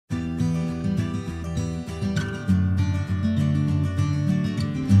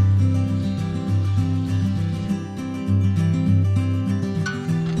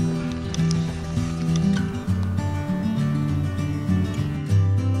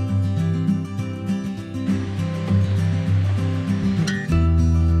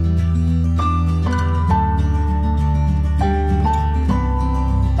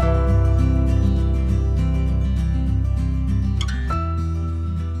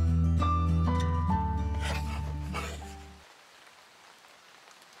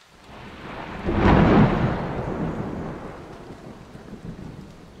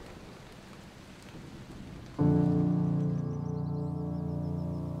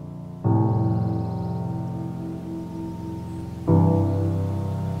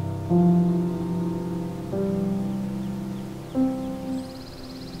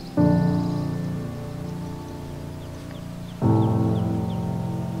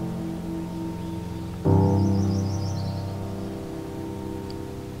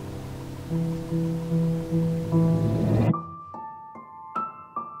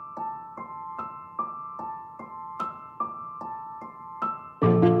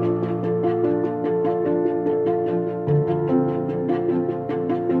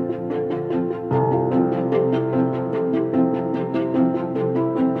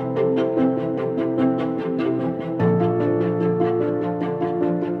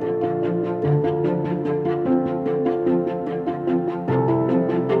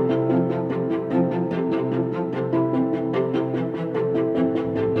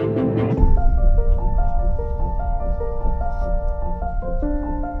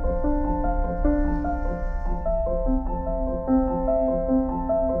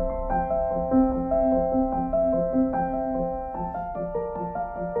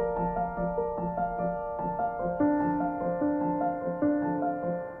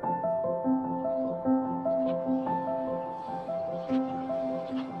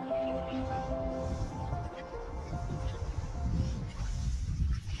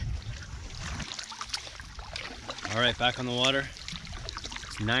All right, back on the water.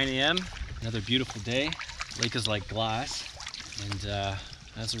 It's 9 a.m. Another beautiful day. Lake is like glass, and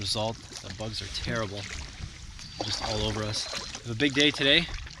as a result, the bugs are terrible. They're just all over us. We have a big day today.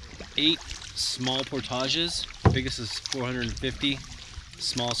 8 small portages. The biggest is 450. The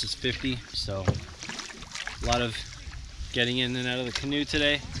smallest is 50. So a lot of getting in and out of the canoe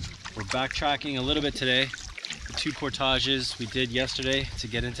today. We're backtracking a little bit today. The 2 portages we did yesterday to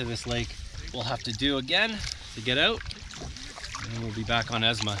get into this lake, we'll have to do again to get out, and then we'll be back on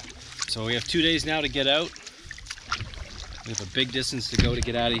Esma. So we have 2 days now to get out. We have a big distance to go to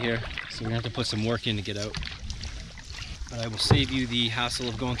get out of here, so we're gonna have to put some work in to get out. But I will save you the hassle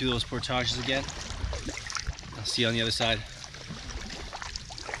of going through those portages again. I'll see you on the other side.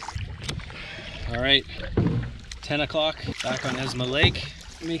 All right, 10 o'clock, back on Esma Lake,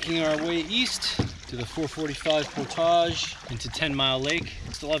 making our way east to the 445 portage into 10 Mile Lake.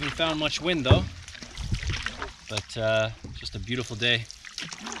 Still haven't found much wind though, but just a beautiful day.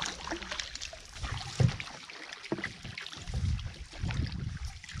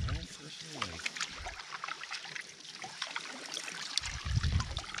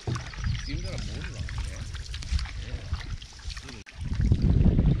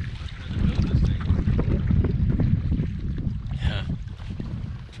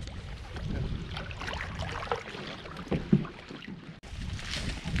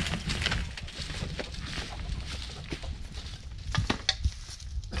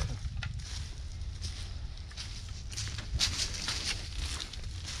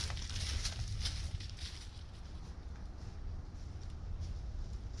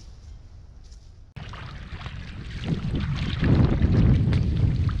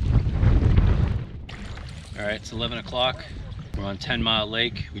 All right, it's 11 o'clock. We're on 10 Mile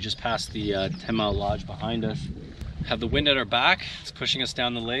Lake. We just passed the 10 Mile Lodge behind us. Have the wind at our back. It's pushing us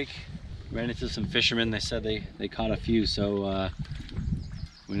down the lake. Ran into some fishermen. They said they caught a few, so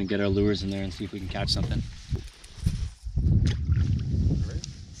we're gonna get our lures in there and see if we can catch something.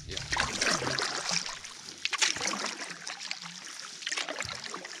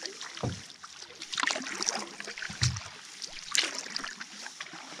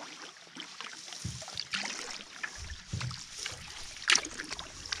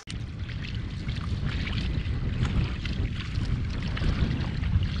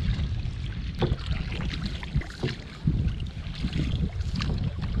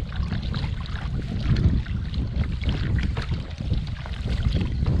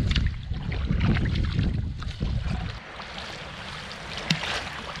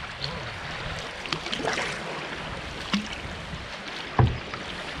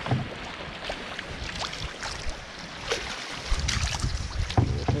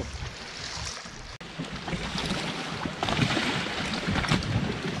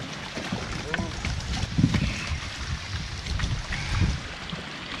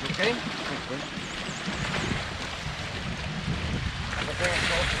 Okay.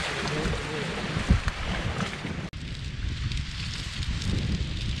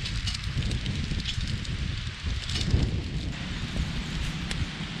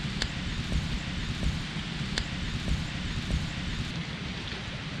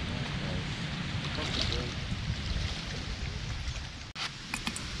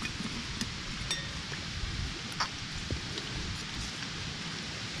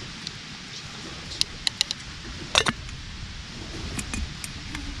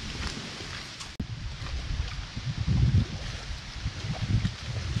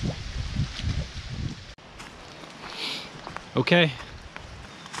 Okay,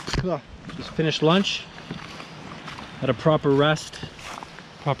 just finished lunch, had a proper rest,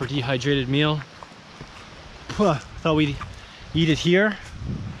 proper dehydrated meal. Thought we'd eat it here.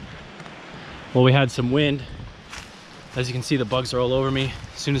 Well, we had some wind. As you can see, the bugs are all over me.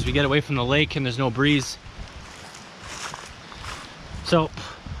 As soon as we get away from the lake and there's no breeze. So,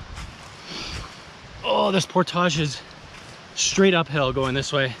 oh, this portage is straight uphill going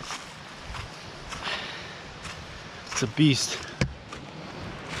this way. It's a beast,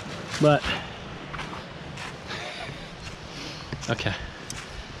 but okay,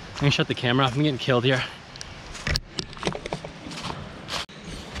 I'm gonna shut the camera off. I'm getting killed here.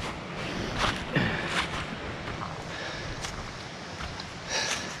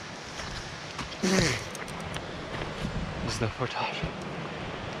 This is the portage.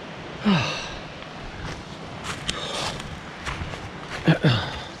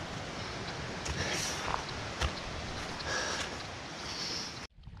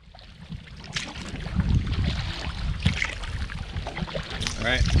 All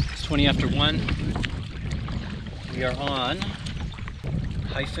right, it's 20 after 1. We are on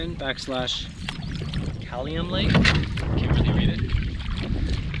 // Callan Lake. Can't really read it.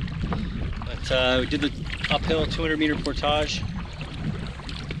 But we did the uphill 200-meter portage.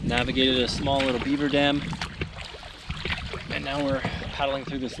 Navigated a small little beaver dam. And now we're paddling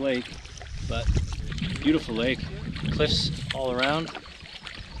through this lake. But beautiful lake. Cliffs all around.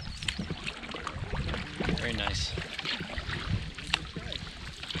 Very nice.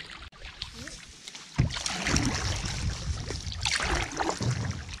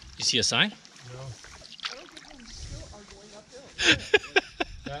 You see a sign? No.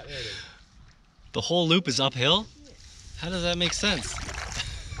 The whole loop is uphill? How does that make sense?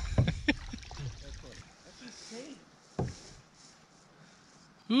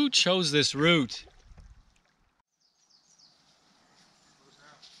 Who chose this route?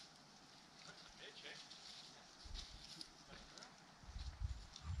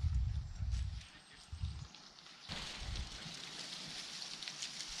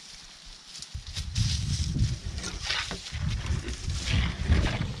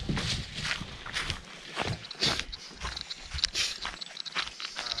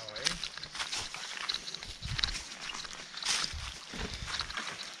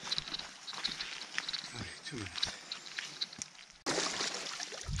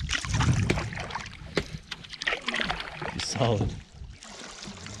 Solid.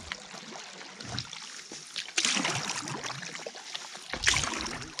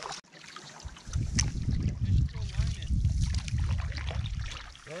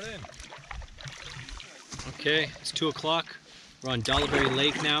 Okay, it's 2 o'clock. We're on Dunlop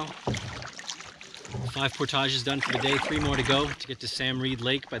Lake now. 5 portages done for the day, 3 more to go to get to Sam Reed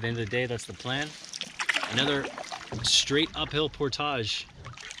Lake by the end of the day. That's the plan. Another straight uphill portage.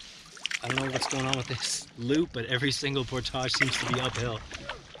 I don't know what's going on with this loop, but every single portage seems to be uphill.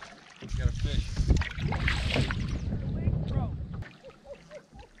 Got a fish.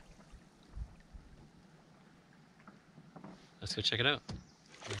 Let's go check it out.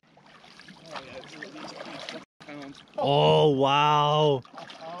 Oh, wow.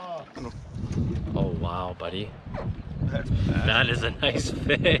 Oh, wow, buddy. That's bad. That is a nice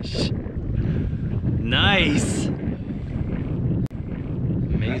fish. Nice.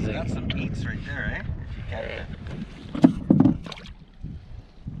 Amazing. That's some meats right there, eh? If you catch it.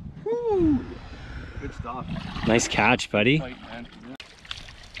 Woo! Good stuff. Nice catch, buddy. Fight, man.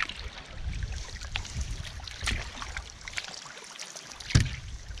 Yeah.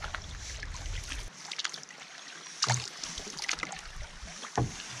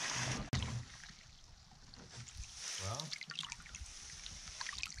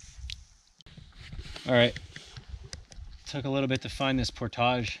 All right. Took a little bit to find this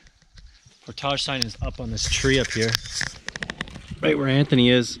portage. Portage sign is up on this tree up here. Right where Anthony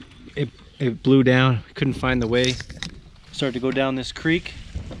is. It blew down. Couldn't find the way. Started to go down this creek.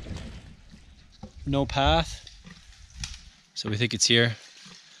 No path. So we think it's here.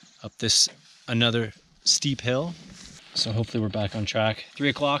 Up this another steep hill. So hopefully we're back on track. 3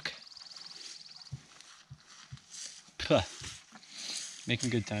 o'clock. Making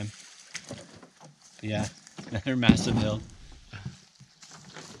good time. But yeah, another massive hill.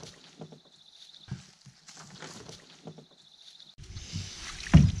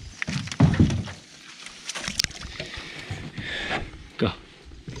 Go.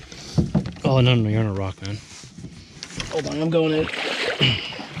 Oh, no, you're on a rock, man. Hold on, I'm going in.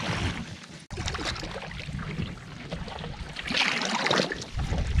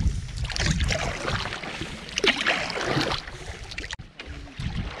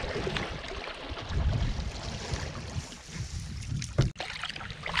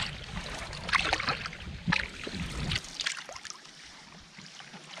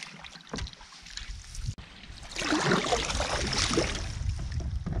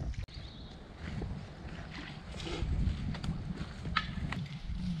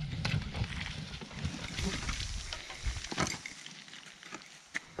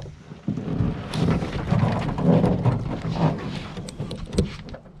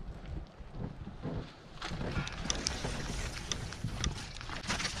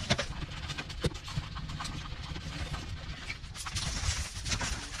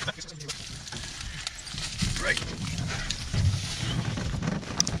 Right.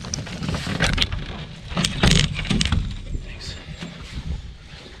 Thanks.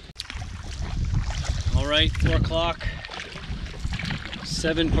 All right, 4 o'clock.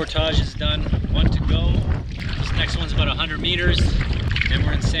 7 portages done, 1 to go. This next one's about 100 meters. Then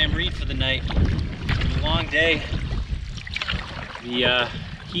we're in Sam Reed for the night. It's a long day. The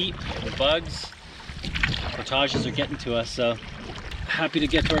heat, the bugs, portages are getting to us, so happy to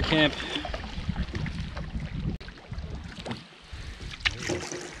get to our camp.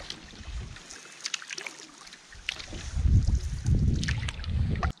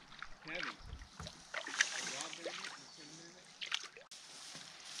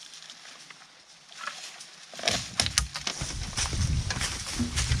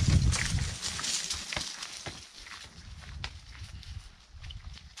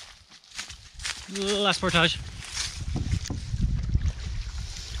 Last portage.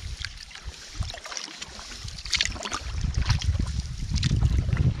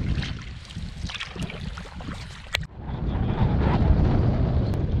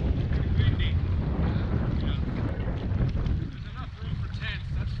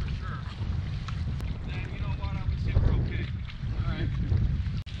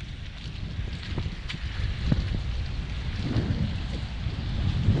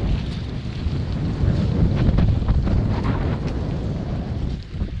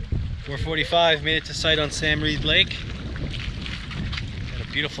 .45, made it to site on Sam Reed Lake. Got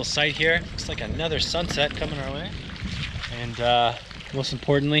a beautiful sight here. Looks like another sunset coming our way. And most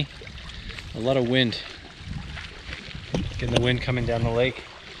importantly, a lot of wind. Getting the wind coming down the lake,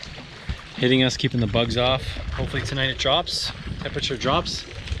 hitting us, keeping the bugs off. Hopefully tonight it drops, temperature drops,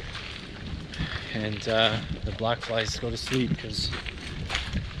 and the black flies go to sleep because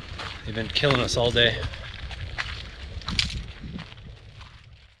they've been killing us all day.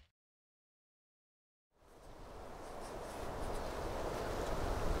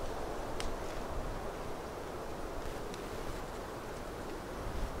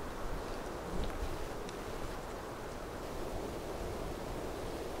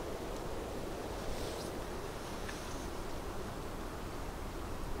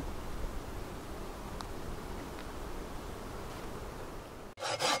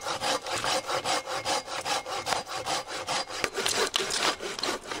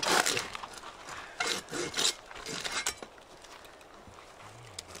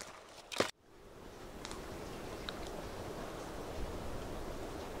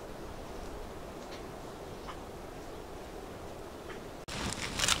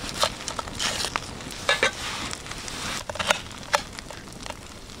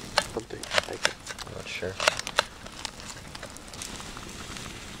 I'm not sure.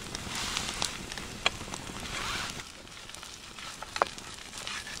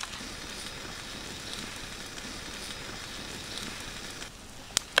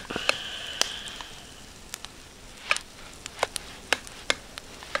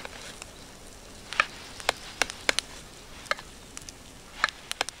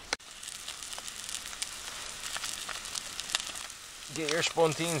 Get your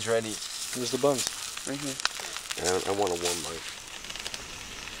spontines ready. Where's the buns? Right here. And I want a warm light.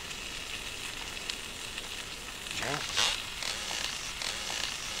 Yeah.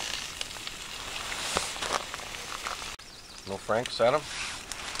 No Franks, Adam?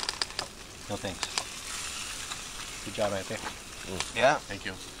 No thanks. Good job, Anthony. Yeah. Thank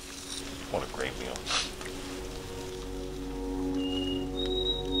you. What a great meal.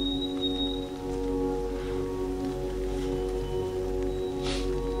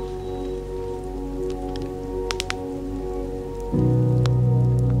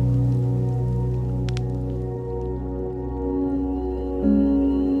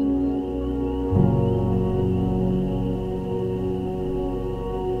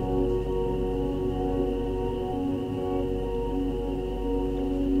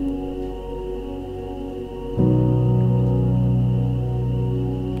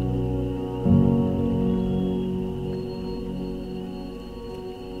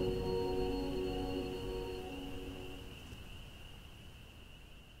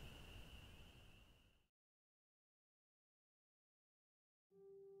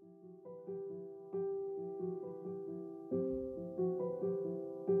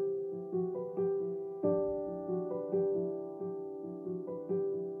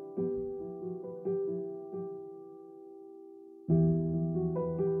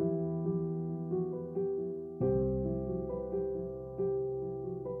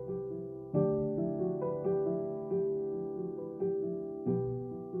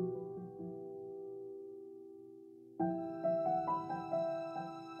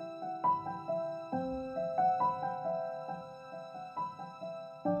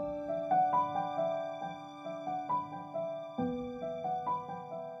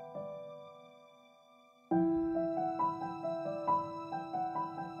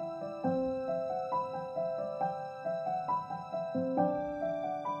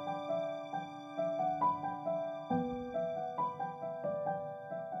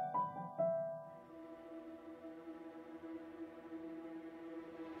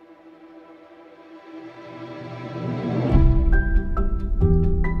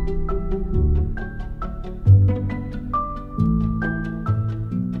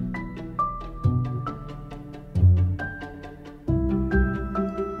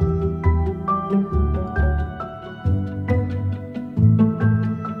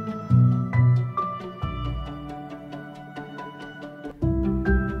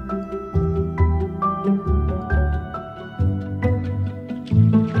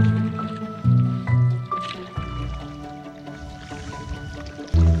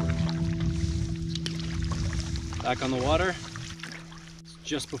 back on the water. It's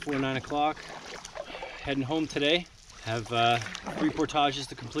just before 9 o'clock. Heading home today. Have 3 portages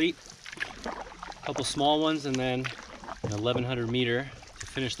to complete. A couple small ones and then an 1100 meter to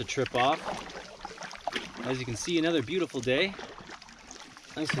finish the trip off. As you can see, another beautiful day.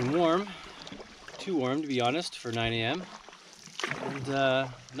 Nice and warm. Too warm to be honest for 9 a.m. And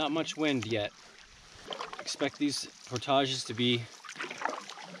not much wind yet. Expect these portages to be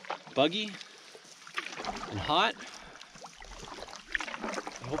buggy and hot.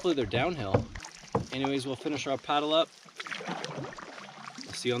 Hopefully they're downhill. Anyways, we'll finish our paddle up.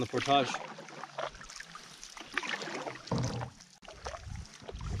 I'll see you on the portage.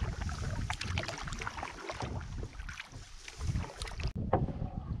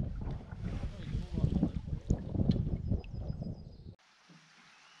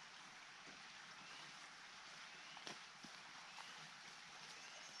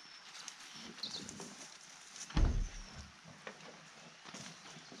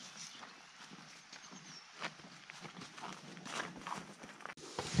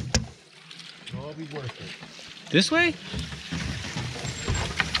 It'll be worth it. This way?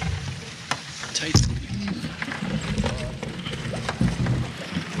 Tight.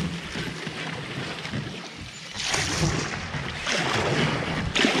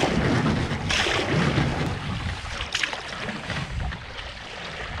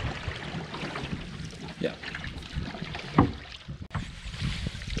 Yeah.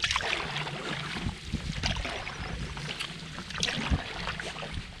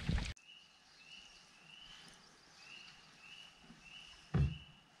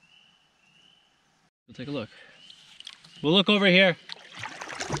 We'll take a look. We'll look over here.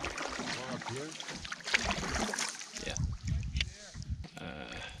 Oh, up here? Yeah. I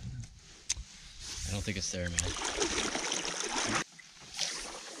don't think it's there, man.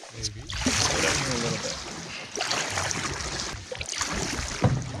 Maybe. Go down here a little bit.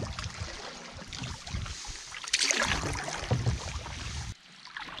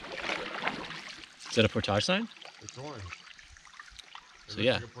 Is that a portage sign? It's orange. So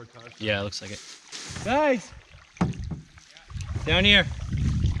yeah. Like a portage sign. Yeah, it looks like it. Guys! Down here.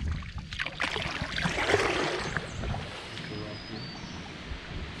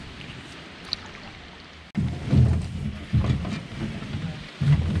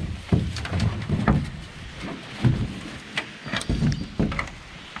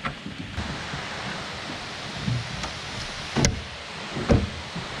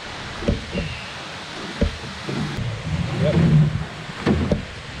 Yep.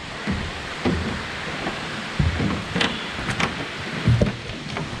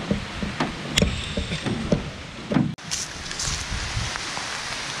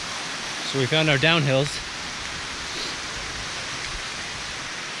 So we found our downhills.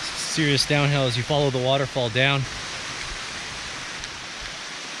 Serious downhill as you follow the waterfall down.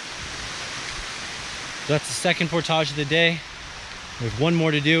 So that's the second portage of the day. We have one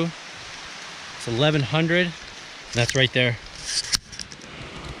more to do. It's 1100. And that's right there.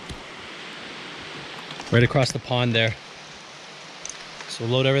 Right across the pond there. So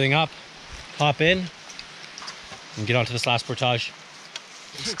we'll load everything up, hop in, and get onto this last portage.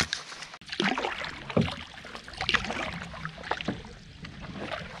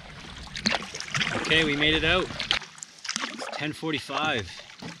 Okay, we made it out. It's 10:45.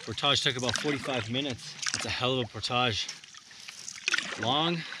 Portage took about 45 minutes. That's a hell of a portage.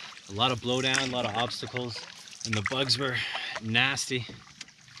 Long, a lot of blowdown, a lot of obstacles, and the bugs were nasty.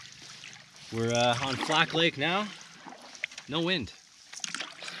 We're on Flack Lake now. No wind.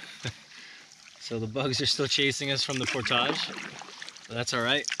 So the bugs are still chasing us from the portage, but that's all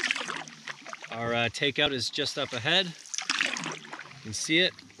right. Our takeout is just up ahead. You can see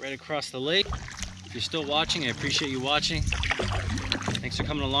it right across the lake. If you're still watching, I appreciate you watching. Thanks for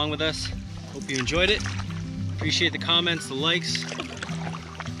coming along with us. Hope you enjoyed it. Appreciate the comments, the likes,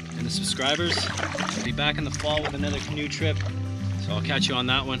 and the subscribers. I'll be back in the fall with another canoe trip, so I'll catch you on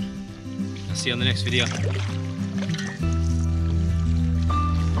that one. I'll see you on the next video.